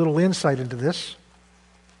us a little insight into this.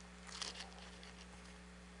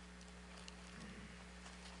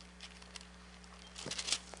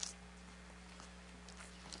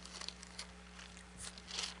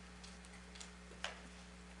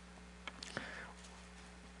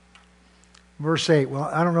 Verse 8, well,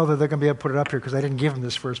 I don't know that they're going to be able to put it up here because I didn't give them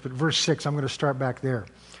this verse, but verse 6, I'm going to start back there.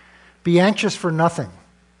 Be anxious for nothing.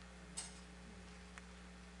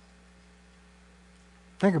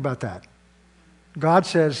 Think about that. God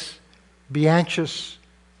says, be anxious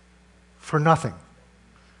for nothing.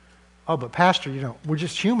 Oh, but Pastor, we're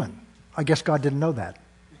just human. I guess God didn't know that.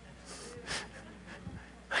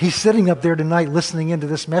 He's sitting up there tonight listening into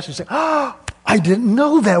this message saying, oh, I didn't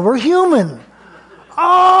know that. We're human.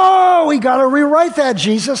 Oh, we got to rewrite that,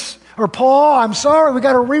 Jesus. Or Paul, I'm sorry, we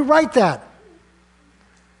got to rewrite that.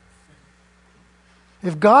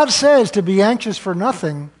 If God says to be anxious for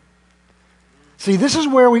nothing, See, this is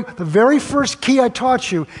where the very first key I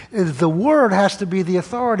taught you is the Word has to be the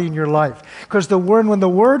authority in your life. Because when the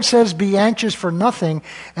Word says be anxious for nothing,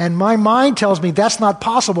 and my mind tells me that's not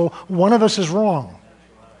possible, one of us is wrong.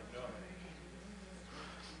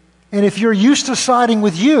 And if you're used to siding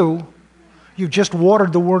with you, you've just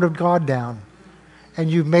watered the Word of God down, and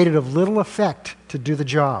you've made it of little effect to do the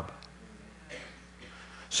job.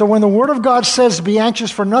 So when the Word of God says be anxious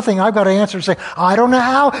for nothing, I've got to answer and say, I don't know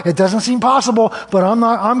how, it doesn't seem possible, but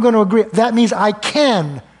I'm going to agree. That means I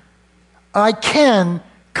can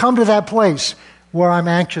come to that place where I'm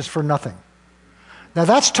anxious for nothing. Now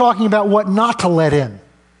that's talking about what not to let in.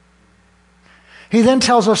 He then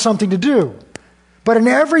tells us something to do. But in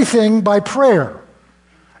everything by prayer.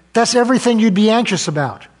 That's everything you'd be anxious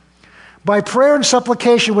about. By prayer and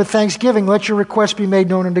supplication with thanksgiving, let your requests be made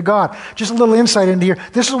known unto God. Just a little insight into here.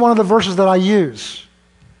 This is one of the verses that I use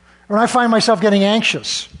when I find myself getting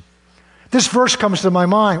anxious. This verse comes to my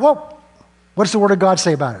mind. Well, what does the Word of God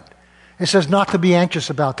say about it? It says not to be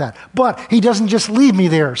anxious about that. But He doesn't just leave me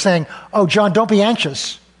there saying, oh, John, don't be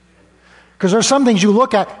anxious. Because there's some things you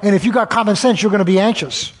look at, and if you got common sense, you're going to be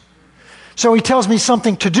anxious. So He tells me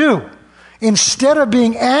something to do. Instead of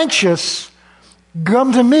being anxious,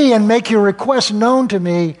 come to me and make your request known to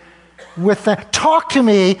me with that. Talk to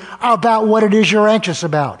me about what it is you're anxious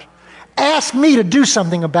about. Ask me to do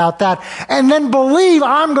something about that, and then believe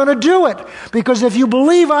I'm going to do it. Because if you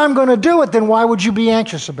believe I'm going to do it, then why would you be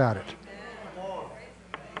anxious about it?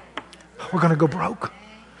 We're going to go broke.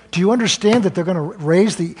 Do you understand that they're going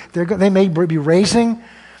to they may be raising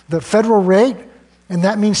the federal rate, and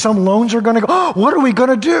that means some loans are going to go, oh, what are we going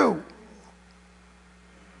to do?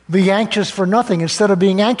 Be anxious for nothing. Instead of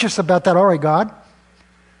being anxious about that, all right, God,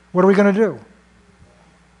 what are we going to do?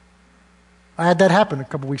 I had that happen a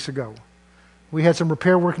couple weeks ago. We had some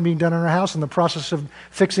repair work being done in our house. In the process of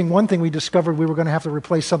fixing one thing, we discovered we were going to have to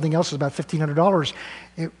replace something else. It was about $1,500.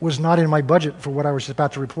 It was not in my budget for what I was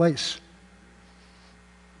about to replace.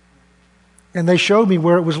 And they showed me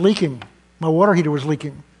where it was leaking. My water heater was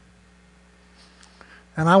leaking.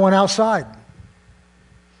 And I went outside.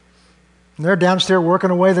 And they're downstairs working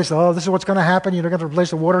away. They said, oh, this is what's going to happen. You're going to replace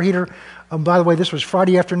the water heater. By the way, this was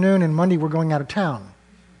Friday afternoon, and Monday we're going out of town.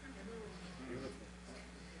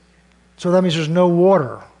 So that means there's no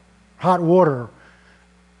water, hot water,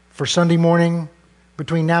 for Sunday morning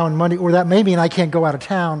between now and Monday. Or that may mean I can't go out of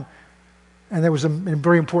town, and that was a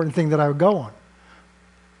very important thing that I would go on.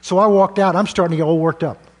 So I walked out. I'm starting to get all worked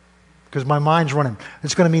up because my mind's running.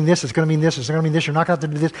 It's going to mean this. It's going to mean this. It's going to mean this. You're not going to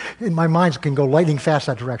have to do this. And my mind can go lightning fast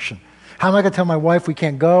that direction. How am I going to tell my wife we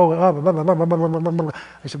can't go? Oh, blah, blah, blah, blah, blah, blah.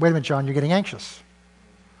 I said, wait a minute, John, you're getting anxious.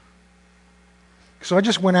 So I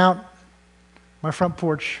just went out my front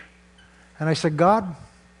porch and I said, God,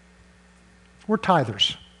 we're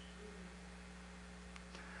tithers.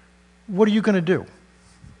 What are you going to do?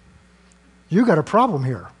 You got a problem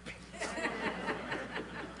here.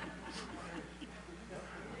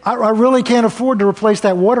 I really can't afford to replace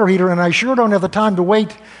that water heater, and I sure don't have the time to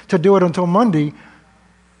wait to do it until Monday.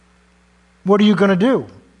 What are you going to do?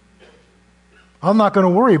 I'm not going to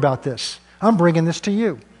worry about this. I'm bringing this to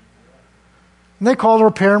you. And they called a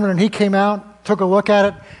repairman, and he came out, took a look at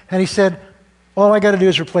it, and he said, all I got to do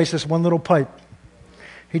is replace this one little pipe.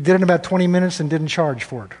 He did it in about 20 minutes and didn't charge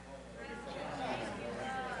for it.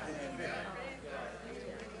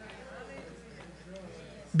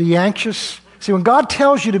 Be anxious. See, when God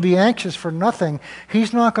tells you to be anxious for nothing,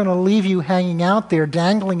 He's not going to leave you hanging out there,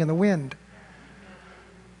 dangling in the wind,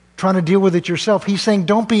 trying to deal with it yourself. He's saying,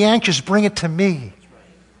 don't be anxious, bring it to me.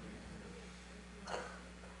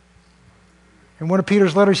 In one of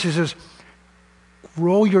Peter's letters, he says,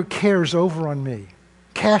 roll your cares over on me.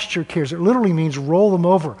 Cast your cares. It literally means roll them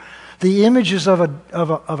over. The image is of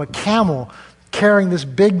a camel carrying this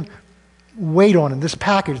big weight on him, this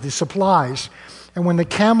package, these supplies. And when the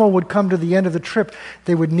camel would come to the end of the trip,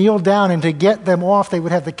 they would kneel down, and to get them off, they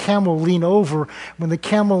would have the camel lean over. When the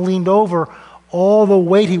camel leaned over, all the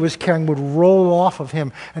weight he was carrying would roll off of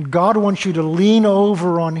him. And God wants you to lean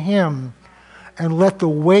over on Him and let the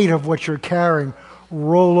weight of what you're carrying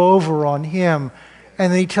roll over on Him.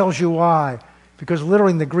 And then He tells you why. Because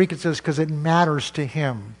literally in the Greek it says, because it matters to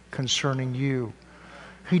Him concerning you.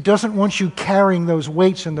 He doesn't want you carrying those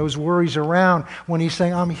weights and those worries around when He's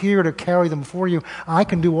saying, I'm here to carry them for you. I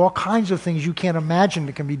can do all kinds of things you can't imagine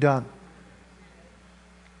that can be done.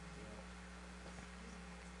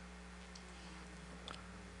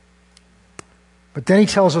 But then He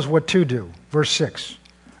tells us what to do. Verse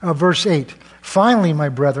 8. Finally, my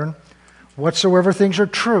brethren, whatsoever things are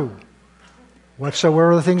true,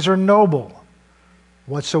 whatsoever things are noble,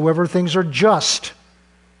 whatsoever things are just,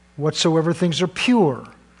 whatsoever things are pure,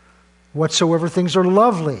 whatsoever things are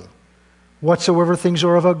lovely, whatsoever things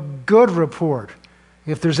are of a good report,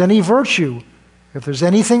 if there's any virtue, if there's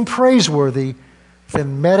anything praiseworthy,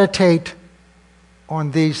 then meditate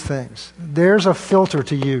on these things. There's a filter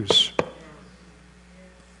to use.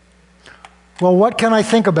 Well, what can I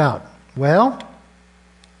think about? Well,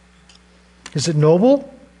 is it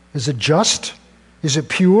noble? Is it just? Is it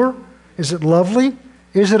pure? Is it lovely?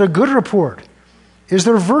 Is it a good report? Is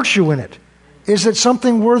there virtue in it? Is it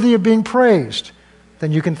something worthy of being praised?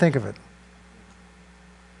 Then you can think of it.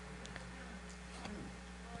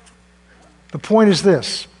 The point is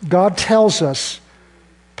this: God tells us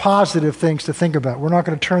positive things to think about. We're not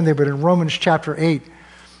going to turn there, but in Romans chapter 8,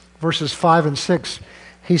 verses 5 and 6,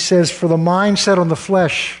 he says, "For the mind set on the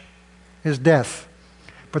flesh is death,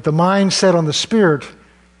 but the mind set on the Spirit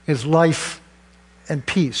is life and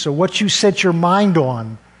peace." So what you set your mind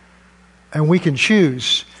on, and we can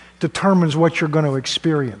choose, determines what you're going to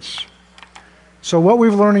experience. So what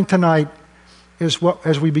we're learning tonight is,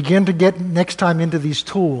 as we begin to get next time into these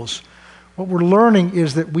tools, what we're learning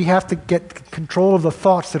is that we have to get control of the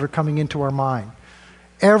thoughts that are coming into our mind.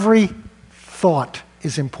 Every thought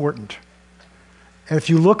is important. And if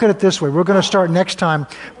you look at it this way, we're going to start next time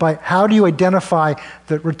by how do you identify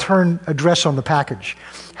the return address on the package?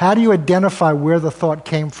 How do you identify where the thought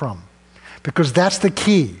came from? Because that's the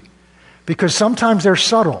key. Because sometimes they're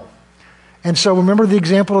subtle. And so remember the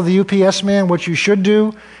example of the UPS man? What you should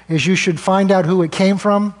do is you should find out who it came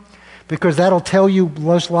from, because that'll tell you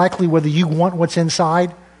most likely whether you want what's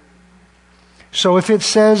inside. So if it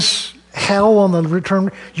says hell on the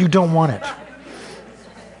return, you don't want it.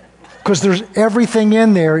 Because there's everything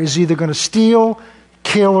in there is either going to steal,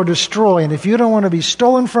 kill, or destroy. And if you don't want to be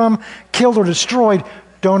stolen from, killed, or destroyed,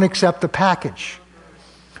 don't accept the package.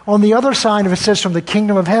 On the other side, if it says from the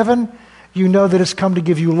kingdom of heaven, you know that it's come to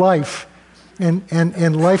give you life,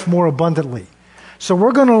 and life more abundantly. So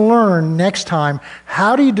we're going to learn next time,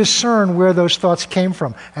 how do you discern where those thoughts came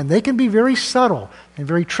from? And they can be very subtle and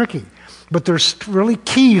very tricky. But there's really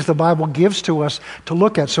keys the Bible gives to us to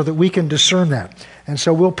look at so that we can discern that. And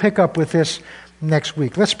so we'll pick up with this next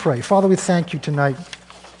week. Let's pray. Father, we thank you tonight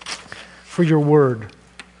for your word.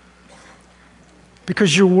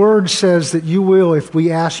 Because your word says that you will, if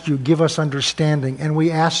we ask you, give us understanding. And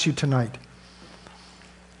we ask you tonight.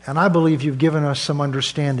 And I believe you've given us some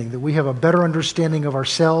understanding, that we have a better understanding of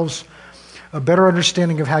ourselves, a better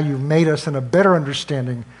understanding of how you've made us, and a better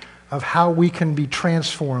understanding of how we can be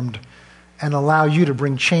transformed and allow you to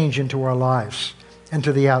bring change into our lives and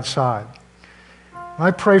to the outside. And I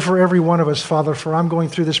pray for every one of us, Father, for I'm going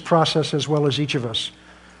through this process as well as each of us,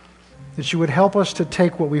 that you would help us to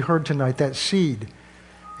take what we heard tonight, that seed,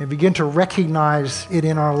 and begin to recognize it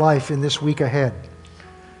in our life in this week ahead.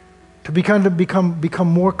 To become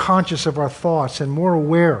more conscious of our thoughts and more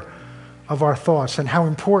aware of our thoughts, and how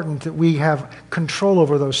important that we have control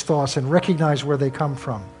over those thoughts and recognize where they come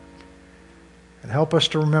from. And help us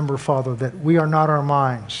to remember, Father, that we are not our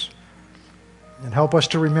minds. And help us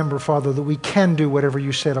to remember, Father, that we can do whatever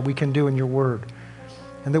you said we can do in your word.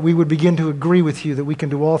 And that we would begin to agree with you that we can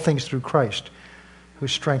do all things through Christ, who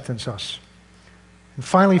strengthens us. And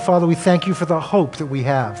finally, Father, we thank you for the hope that we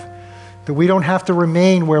have, that we don't have to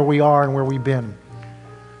remain where we are and where we've been.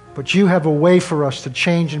 But you have a way for us to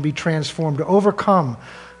change and be transformed, to overcome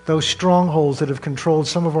those strongholds that have controlled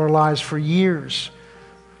some of our lives for years,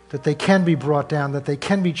 that they can be brought down, that they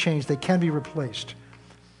can be changed, they can be replaced.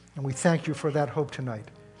 And we thank you for that hope tonight.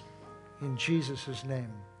 In Jesus'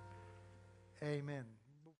 name, amen.